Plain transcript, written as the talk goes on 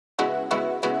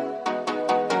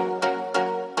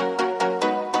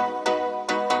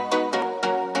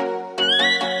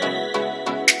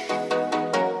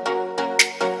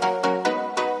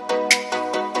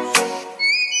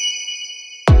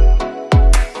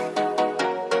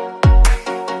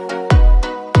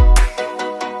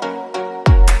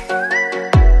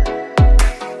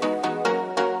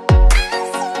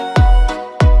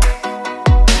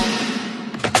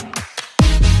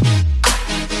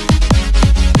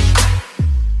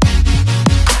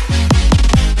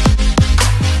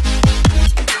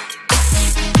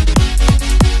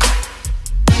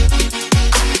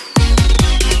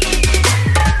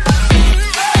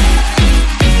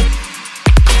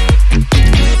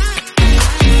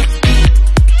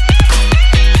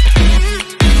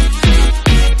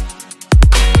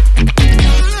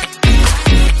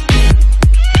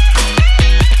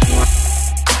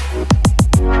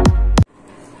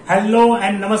Hello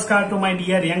and namaskar to my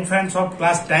dear young friends of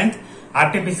class 10th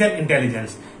Artificial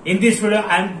Intelligence. In this video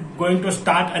I am going to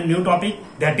start a new topic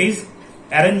that is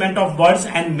arrangement of words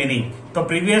and meaning. तो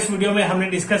previous video में हमने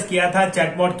discuss किया था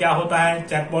chatbot क्या होता है,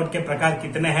 chatbot के प्रकार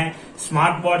कितने हैं,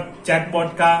 स्मार्ट बॉट,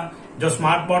 चैटबॉट का जो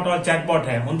स्मार्ट बॉट और चैटबॉट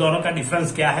है उन दोनों का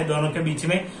डिफरेंस क्या है दोनों के बीच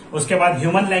में, उसके बाद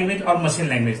ह्यूमन लैंग्वेज और मशीन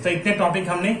लैंग्वेज। तो इतने टॉपिक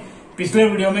हमने पिछले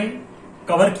वीडियो में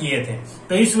कवर किए थे।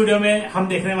 तो इस वीडियो में हम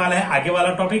देखने वाले हैं आगे वाला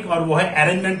टॉपिक और वो है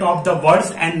arrangement of the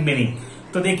words and meaning.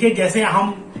 तो देखिए जैसे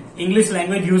हम इंग्लिश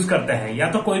लैंग्वेज यूज करते हैं या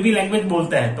तो कोई भी लैंग्वेज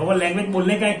बोलते हैं तो वो लैंग्वेज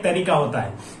बोलने का एक तरीका होता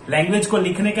है, लैंग्वेज को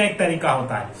लिखने का एक तरीका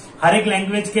होता है। हर एक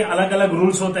लैंग्वेज के अलग अलग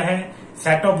रूल्स होते हैं,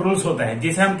 सेट ऑफ रूल्स होते हैं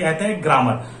जिसे हम कहते हैं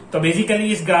ग्रामर। तो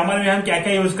बेसिकली इस ग्रामर में हम क्या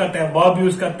क्या यूज करते हैं, वर्ब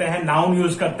यूज करते हैं, नाउन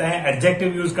यूज करते हैं,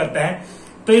 एडजेक्टिव यूज करते हैं,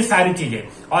 तो ये सारी चीजें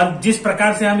और जिस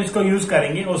प्रकार से हम इसको यूज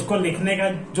करेंगे उसको लिखने का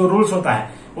जो रूल्स होता है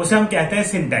उसे हम कहते हैं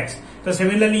सिंटैक्स। तो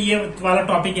सिमिलरली ये वाला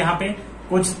टॉपिक यहाँ पे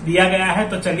कुछ दिया गया है।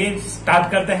 तो चलिए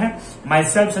स्टार्ट करते हैं। My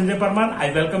self Sanjay Parmar, I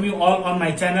welcome you all on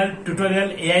my channel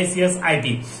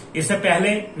TutorialAICSIP। इससे पहले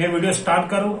मैं वीडियो स्टार्ट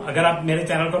करूं, अगर आप मेरे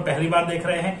चैनल को पहली बार देख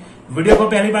रहे हैं, वीडियो को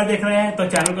पहली बार देख रहे हैं तो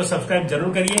चैनल को सब्सक्राइब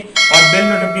जरूर करिए और बेल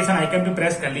नोटिफिकेशन आइकन भी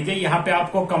प्रेस कर लीजिए। यहाँ पे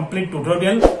आपको कंप्लीट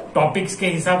ट्यूटोरियल टॉपिक्स के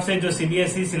हिसाब से जो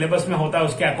CBSE सिलेबस में होता है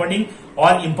उसके अकॉर्डिंग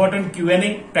और इम्पोर्टेंट Q&A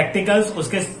प्रैक्टिकल्स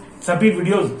उसके सभी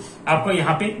वीडियोस आपको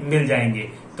यहाँ पे मिल जाएंगे।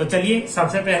 तो चलिए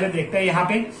सबसे पहले देखते हैं यहाँ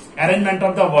पे अरेंजमेंट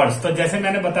ऑफ द वर्ड्स। तो जैसे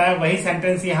मैंने बताया वही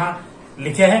सेंटेंस यहाँ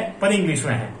लिखे हैं पर इंग्लिश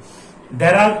में है।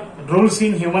 There are rules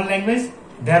in human language,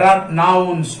 there are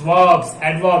nouns, verbs,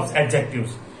 adverbs,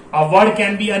 adjectives. A word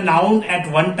can be a noun at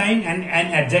one time and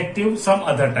an adjective some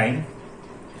other time.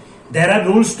 There are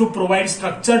rules to provide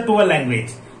structure to a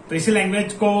language. तो इसी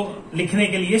language को लिखने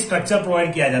के लिए structure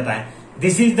provide किया जाता है।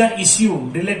 This is the issue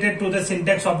related to the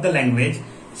syntax of the language.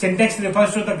 Syntax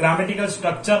refers to the grammatical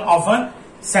structure of a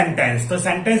sentence. तो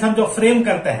सेंटेंस हम जो फ्रेम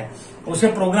करते हैं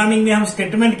उसे प्रोग्रामिंग में हम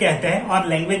स्टेटमेंट कहते हैं और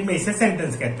लैंग्वेज में इसे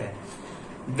सेंटेंस कहते हैं।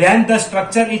 When the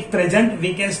structure is present,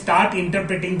 we can start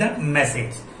interpreting the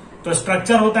message. तो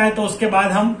स्ट्रक्चर होता है तो उसके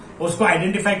बाद हम उसको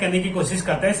आइडेंटिफाई करने की कोशिश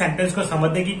करते हैं, सेंटेंस को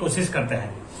समझने की कोशिश करते हैं।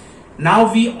 Now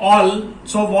we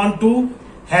also want to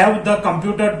have the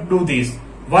computer do this.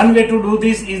 One way to do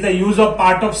this is the use of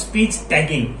part of speech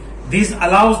tagging. This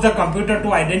allows the computer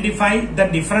to identify the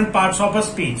different parts of a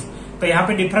speech. तो यहाँ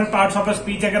पे different parts of a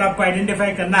speech अगर आपको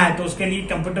identify करना है तो उसके लिए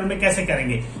कंप्यूटर में कैसे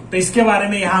करेंगे, तो इसके बारे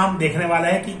में यहाँ हम देखने वाले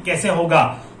हैं कि कैसे होगा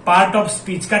पार्ट ऑफ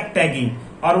स्पीच का टैगिंग।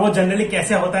 और वो जनरली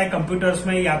कैसे होता है कंप्यूटर्स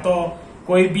में, या तो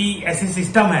कोई भी ऐसी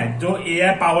सिस्टम है जो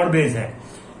AI पावर बेस्ड है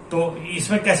तो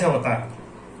इसमें कैसे होता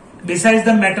है। Besides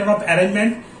the matter of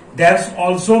arrangement there is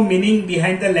also meaning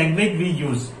behind the language we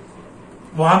use.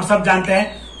 वो हम सब जानते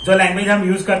हैं जो लैंग्वेज हम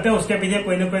यूज करते हैं उसके पीछे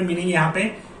कोई ना कोई मीनिंग यहाँ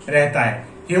पे रहता है।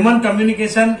 Human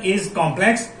communication is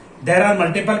complex. There are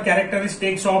multiple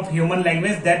characteristics of human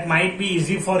language that might be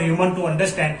easy for human to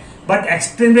understand, but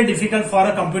extremely difficult for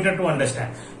a computer to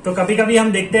understand. तो कभी कभी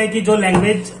हम देखते हैं कि जो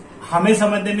लैंग्वेज हमें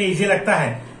समझने में इजी लगता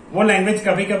है वो लैंग्वेज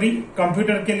कभी कभी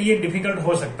कंप्यूटर के लिए डिफिकल्ट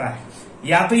हो सकता है,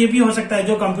 या तो ये भी हो सकता है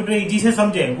जो कंप्यूटर इजी से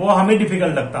समझे वो हमें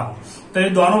डिफिकल्ट लगता हो। तो ये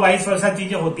दोनों वाइस वर्सा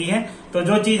चीजें होती हैं। तो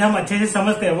जो चीज हम अच्छे से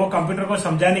समझते हैं वो कंप्यूटर को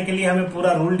समझाने के लिए हमें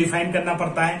पूरा रूल डिफाइन करना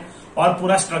पड़ता है और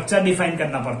पूरा स्ट्रक्चर डिफाइन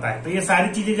करना पड़ता है। तो ये सारी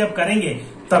चीजें जब करेंगे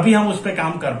तभी हम उस पर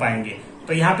काम कर पाएंगे।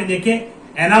 तो यहाँ पे देखिए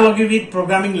एनालॉजी विथ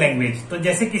प्रोग्रामिंग लैंग्वेज। तो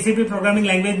जैसे किसी भी प्रोग्रामिंग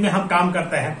लैंग्वेज में हम काम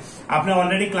करते हैं, आपने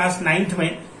ऑलरेडी क्लास 9th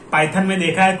में पाइथन में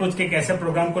देखा है कुछ के कैसे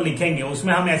प्रोग्राम को लिखेंगे।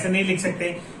 उसमें हम ऐसे नहीं लिख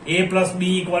सकते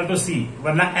A+B = C,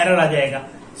 वरना एरर आ जाएगा।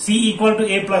 C =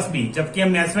 A+B, जबकि हम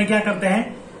मैथ्स में क्या करते हैं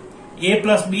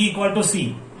A+B = C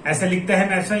ऐसे लिखते हैं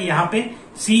मैथ्स में। यहाँ पे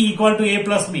C =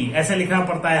 A+B ऐसे लिखना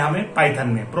पड़ता है हमें पाइथन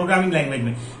में, प्रोग्रामिंग लैंग्वेज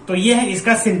में। तो ये है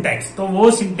इसका सिंटैक्स। तो वो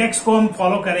सिंटैक्स को हम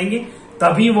फॉलो करेंगे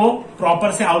तभी वो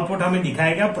प्रॉपर से आउटपुट हमें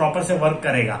दिखाएगा, प्रॉपर से वर्क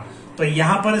करेगा। तो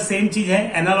यहाँ पर सेम चीज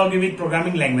है analogy with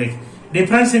programming language.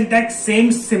 Different syntax same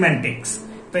semantics.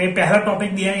 तो ये पहला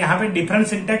टॉपिक दिया है यहाँ पे, डिफरेंट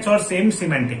सिंटैक्स और सेम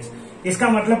सिमेंटिक्स। इसका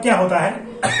मतलब क्या होता है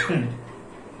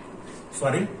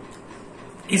सॉरी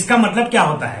इसका मतलब क्या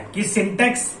होता है कि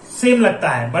सिंटैक्स सेम लगता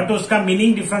है बट उसका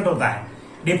मीनिंग डिफरेंट होता है,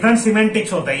 डिफरेंट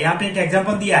सिमेंटिक्स होता है। यहाँ पे एक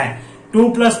एग्जांपल दिया है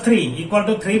 2+3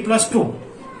 = 3+2।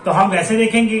 तो हम वैसे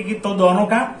देखेंगे कि तो दोनों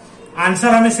का आंसर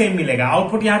हमें सेम मिलेगा,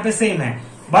 आउटपुट यहाँ पे सेम है,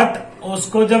 बट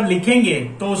उसको जब लिखेंगे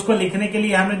तो उसको लिखने के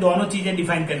लिए हमें दोनों चीजें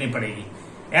डिफाइन करनी पड़ेगी।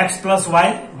 x + y,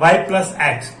 y +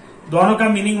 x, दोनों का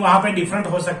मीनिंग वहां पे डिफरेंट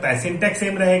हो सकता है। सिंटैक्स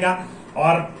सेम रहेगा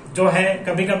और जो है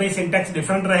कभी कभी सिंटैक्स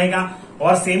डिफरेंट रहेगा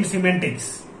और सेम सिमेंटिक्स,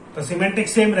 तो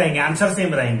सिमेंटिक्स सेम रहेंगे, आंसर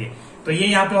सेम रहेंगे। तो ये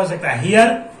यहाँ पे हो सकता है। Here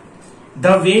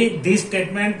the way this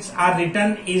statements are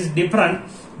written is different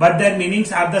but there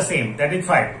meanings are the same, that is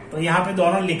 5। तो यहाँ पे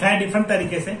दोनों लिखा है डिफरेंट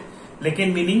तरीके से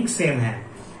लेकिन मीनिंग सेम है।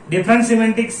 डिफरेंट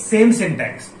सिमेंटिक्स सेम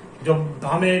सिंटैक्स जो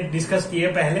हमें डिस्कस किए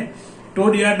पहले,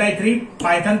 2/3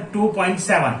 Python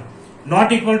 2.7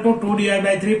 not equal to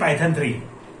 2/3 Python 3।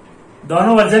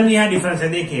 दोनों वर्जन में यहाँ डिफरेंस है।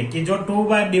 देखिए कि जो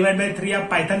 2/3 आप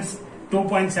पाइथन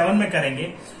 2.7 में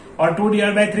करेंगे और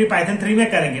 2/3 पाइथन 3 में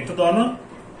करेंगे तो दोनों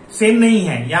सेम नहीं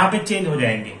है, यहाँ पे चेंज हो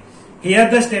जाएंगे। Here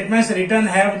the statements return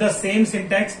have the same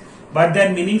syntax but there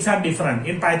meanings are different.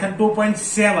 In Python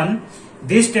 2.7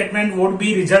 this statement would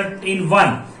be result in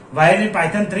 1 while in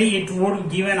Python 3 it would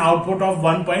give an output of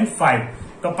 1.5।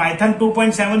 तो Python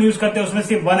 2.7 use करते हैं उसमें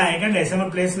सिर्फ 1 आएगा, decimal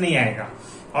place नहीं आएगा,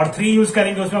 और 3 use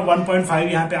करेंगे उसमें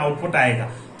 1.5 यहाँ पे आउटपुट आएगा।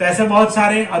 तो ऐसे बहुत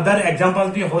सारे अदर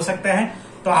एग्जांपल्स भी हो सकते हैं।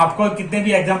 तो आपको कितने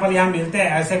भी एग्जांपल यहाँ मिलते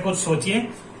हैं ऐसे कुछ सोचिए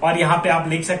और यहाँ पे आप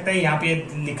लिख सकते हैं। यहाँ पे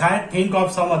लिखा है think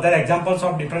of some other examples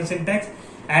of different syntax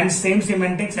and same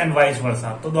semantics and vice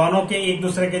versa. तो दोनों के एक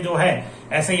दूसरे के जो है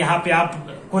ऐसे यहाँ पे आप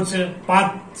कुछ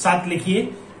 5-7 लिखिए,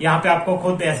 यहाँ पे आपको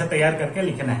खुद ऐसे तैयार करके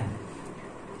लिखना है।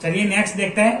 चलिए नेक्स्ट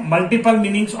देखते हैं multiple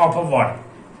meanings of a word.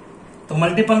 तो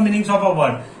multiple meanings of a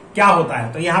word क्या होता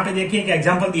है, तो यहाँ पे देखिए एक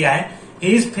एग्जांपल दिया है,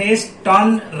 his face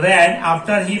turn red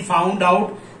after he found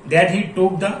out that he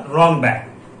took the wrong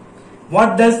bag.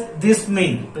 What does this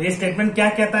mean? तो ये स्टेटमेंट क्या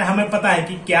कहता है, हमें पता है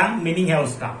कि क्या मीनिंग है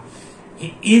उसका।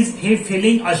 Is he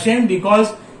feeling ashamed because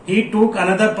he टूक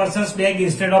another persons bag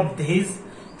instead of his.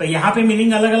 तो यहाँ पे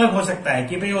मीनिंग अलग अलग हो सकता है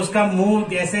कि भाई उसका मुंह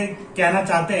जैसे कहना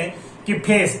चाहते हैं कि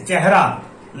फेस चेहरा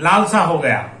लाल सा हो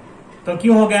गया। तो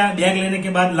क्यों हो गया, बैग लेने के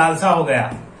बाद लाल सा हो गया,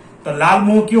 तो लाल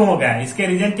मुंह क्यों हो गया, इसके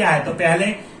रीजन क्या है। तो पहले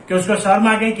कि उसको शर्म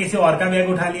आ गई, किसी और का बैग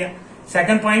उठा लिया।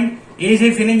 Second point, is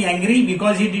he feeling angry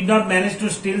because he did not manage to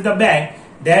steal the bag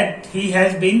that he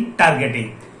has been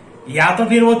targeting. या तो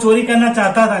फिर वो चोरी करना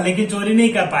चाहता था लेकिन चोरी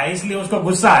नहीं कर पाया इसलिए उसको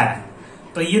गुस्सा आया।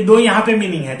 तो ये दो यहाँ पे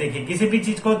मीनिंग है। देखिए किसी भी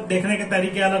चीज को देखने के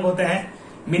तरीके अलग होते हैं,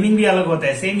 मीनिंग भी अलग होता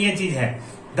है। सेम ये चीज है,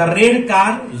 the red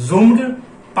car zoomed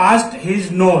past his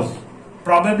nose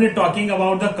probably talking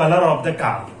about the color of the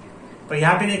car। तो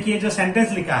यहाँ पे देखिए जो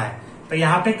सेंटेंस लिखा है, तो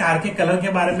यहाँ पे कार के कलर के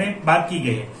बारे में बात की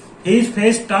गई है। His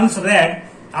face turns red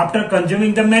after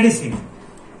consuming the medicine।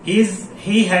 Is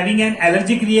he having an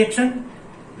allergic reaction?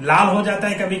 लाल हो जाता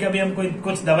है कभी कभी, हम कोई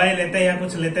कुछ दवाई लेते हैं या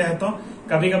कुछ लेते हैं तो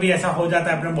कभी कभी ऐसा हो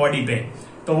जाता है अपने बॉडी पे,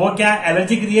 तो वो क्या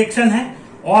एलर्जिक रिएक्शन है।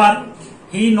 और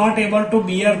ही not able to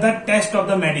bear the test of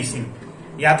the medicine,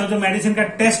 या तो जो मेडिसिन का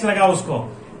टेस्ट लगा उसको,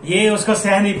 ये उसको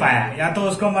सह नहीं पाया, या तो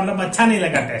उसको मतलब अच्छा नहीं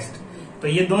लगा टेस्ट। तो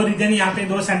ये दो रीजन यहाँ पे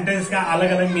दो सेंटेंस का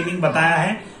अलग अलग मीनिंग बताया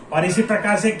है। और इसी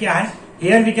प्रकार से क्या है,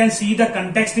 here we can see the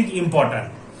context is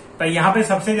important. तो यहाँ पे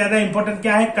सबसे ज्यादा इंपॉर्टेंट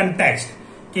क्या है, कंटेक्स्ट,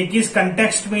 कि किस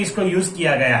कंटेक्स्ट में इसको यूज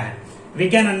किया गया है।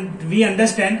 We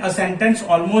understand a sentence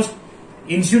almost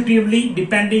intuitively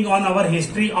depending on our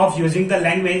history of using the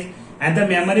language and the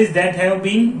memories that have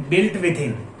been built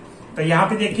within। तो यहाँ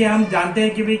पे देखिए हम जानते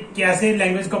हैं कि भाई कैसे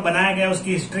लैंग्वेज को बनाया गया,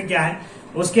 उसकी हिस्ट्री क्या है,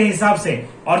 उसके हिसाब से,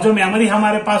 और जो मेमोरी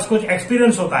हमारे पास कुछ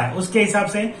एक्सपीरियंस होता है उसके हिसाब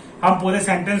से हम पूरे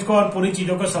सेंटेंस को और पूरी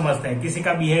चीजों को समझते हैं। किसी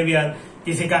का बिहेवियर,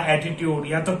 किसी का एटीट्यूड,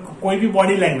 या तो कोई भी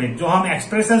बॉडी लैंग्वेज जो हम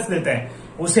एक्सप्रेशंस देते हैं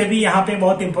उसे भी यहाँ पे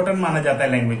बहुत इंपॉर्टेंट माना जाता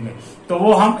है लैंग्वेज में। तो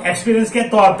वो हम एक्सपीरियंस के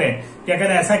तौर पे कि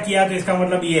अगर ऐसा किया तो इसका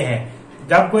मतलब ये है।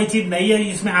 जब कोई चीज नई है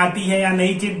इसमें आती है या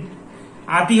नई चीज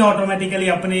आती है ऑटोमेटिकली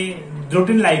अपनी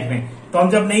रूटीन लाइफ में, तो हम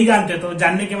जब नहीं जानते तो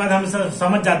जानने के बाद हम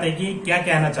समझ जाते हैं कि क्या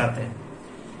कहना चाहते हैं।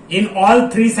 In all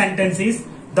 3 sentences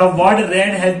the word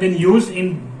red has been used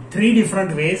in 3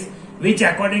 different ways which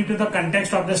according to the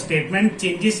context of the statement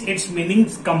changes it's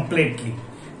meanings completely.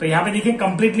 तो यहाँ पे देखिए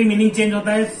कंप्लीटली मीनिंग चेंज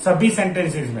होता है सभी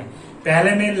सेंटेंसेस में।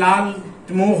 पहले में लाल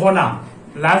मुंह होना,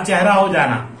 लाल चेहरा हो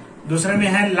जाना, दूसरे में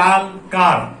है लाल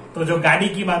कार, तो जो गाड़ी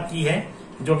की बात की है,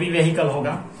 जो भी व्हीकल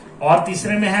होगा, और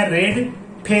तीसरे में है रेड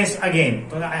फेस अगेन।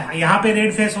 तो यहाँ पे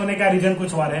रेड फेस होने का रीजन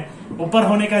कुछ और है, ऊपर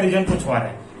होने का रीजन कुछ और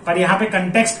है, पर यहाँ पे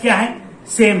कंटेक्स्ट क्या है,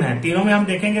 सेम है। तीनों में हम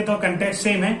देखेंगे तो कंटेक्स्ट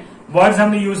सेम है, वर्ड्स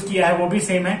हमने यूज किया है वो भी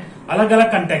सेम है, अलग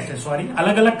अलग कंटेक्स्ट है, सॉरी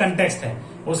अलग अलग कंटेक्स्ट है,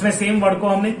 उसमें सेम वर्ड को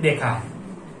हमने देखा है।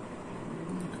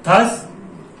 Thus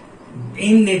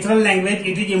in natural language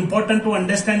it is important to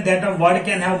understand that a word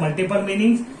can have multiple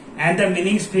meanings and the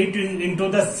meanings fit into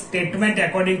the statement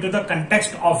according to the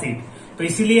context of it। तो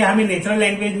इसीलिए हमें natural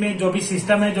language में जो भी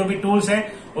system है, जो भी tools है,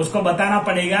 उसको बताना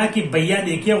पड़ेगा कि भैया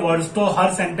देखिए वर्ड्स तो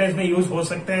हर सेंटेंस में यूज हो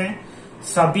सकते हैं,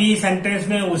 सभी सेंटेंस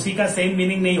में उसी का सेम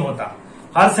मीनिंग नहीं होता,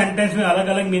 हर सेंटेंस में अलग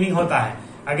अलग मीनिंग होता है।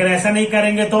 अगर ऐसा नहीं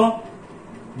करेंगे तो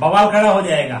बवाल खड़ा हो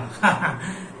जाएगा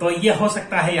तो ये हो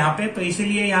सकता है यहाँ पे। तो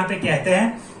इसीलिए यहाँ पे कहते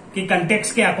हैं कि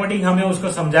कंटेक्स्ट के अकॉर्डिंग हमें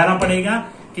उसको समझाना पड़ेगा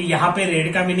कि यहाँ पे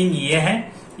रेड का मीनिंग ये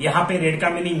है, यहाँ पे रेड का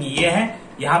मीनिंग ये है,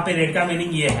 यहाँ पे रेड का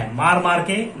मीनिंग ये है, मार मार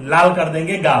के लाल कर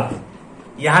देंगे गाल।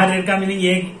 यहाँ रेड का मीनिंग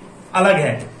ये अलग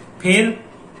है। फिर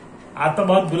आप तो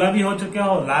बहुत गुलाबी हो चुके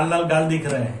हो, लाल लाल गाल दिख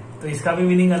रहे हैं। तो इसका भी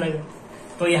मीनिंग अलग है।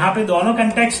 तो यहाँ पे दोनों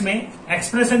कंटेक्स्ट में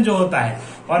एक्सप्रेशन जो होता है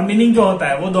और मीनिंग जो होता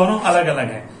है वो दोनों अलग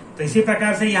अलग है। तो इसी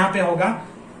प्रकार से यहाँ पे होगा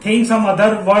think some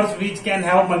other words which can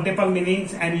have multiple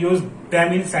meanings and use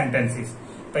them in sentences.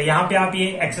 तो यहाँ पे आप ये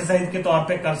एक्सरसाइज के तौर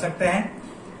पे कर सकते हैं।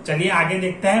 चलिए आगे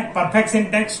देखते हैं परफेक्ट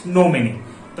सिंटैक्स नो मीनिंग।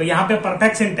 तो यहाँ पे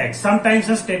perfect syntax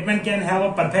sometimes a statement can have a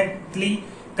perfectly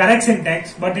correct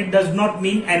syntax but it does not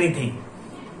mean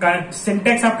anything.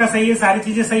 Syntax आपका सही है, सारी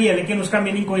चीजें सही है, लेकिन उसका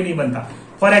मीनिंग कोई नहीं बनता।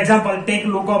 For example take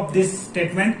look of this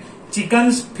statement,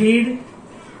 chickens feed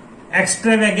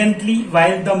एक्सट्रावेगेंटली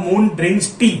while the moon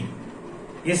drinks T.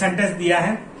 ये सेंटेंस दिया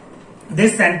है।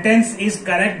 This sentence is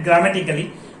correct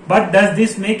grammatically but does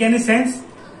this make any sense?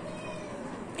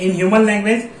 In human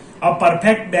language a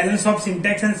perfect balance of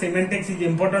syntax and semantics is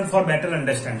important for better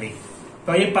understanding.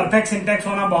 तो ये perfect syntax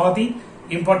होना बहुत ही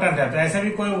important है। तो ऐसे भी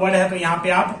कोई वर्ड है तो यहाँ पे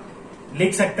आप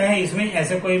लिख सकते हैं। इसमें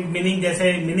ऐसे कोई मीनिंग,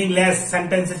 जैसे मीनिंगलेस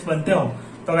सेंटेंसेस बनते हो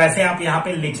तो वैसे आप यहाँ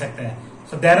पे लिख सकते हैं।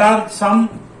 So there are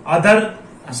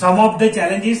some of the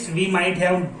challenges we might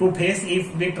have to face if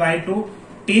we try to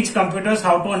teach computers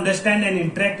how to understand and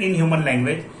interact in human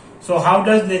language. So how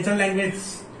does natural language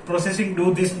processing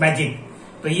do this magic?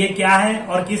 तो ये क्या है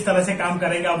और किस तरह से काम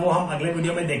करेगा वो हम अगले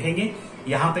वीडियो में देखेंगे।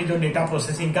 यहाँ पे जो डेटा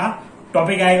प्रोसेसिंग का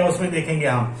टॉपिक आएगा उसमें देखेंगे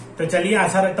हम। तो चलिए,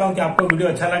 आशा रखता हूँ कि आपको वीडियो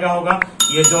अच्छा लगा होगा।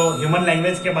 ये जो ह्यूमन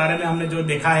लैंग्वेज के बारे में हमने जो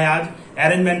देखा है आज,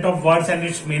 arrangement of words and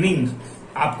it's meanings,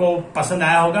 आपको पसंद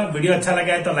आया होगा। वीडियो अच्छा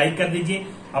लगा है तो लाइक कर दीजिए,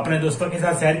 अपने दोस्तों के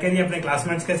साथ शेयर करिए, अपने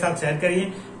क्लासमेट्स के साथ शेयर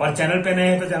करिए, और चैनल पे नए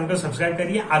हैं तो चैनल को सब्सक्राइब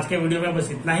करिए। आज के वीडियो में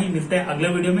बस इतना ही, मिलते हैं अगले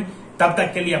वीडियो में। तब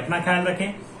तक के लिए अपना ख्याल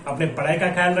रखें, अपने पढ़ाई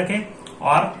का ख्याल रखें,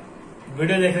 और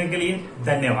वीडियो देखने के लिए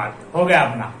धन्यवाद। हो गया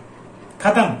अपना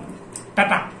खत्म,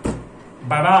 टाटा,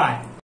 बाय बाय।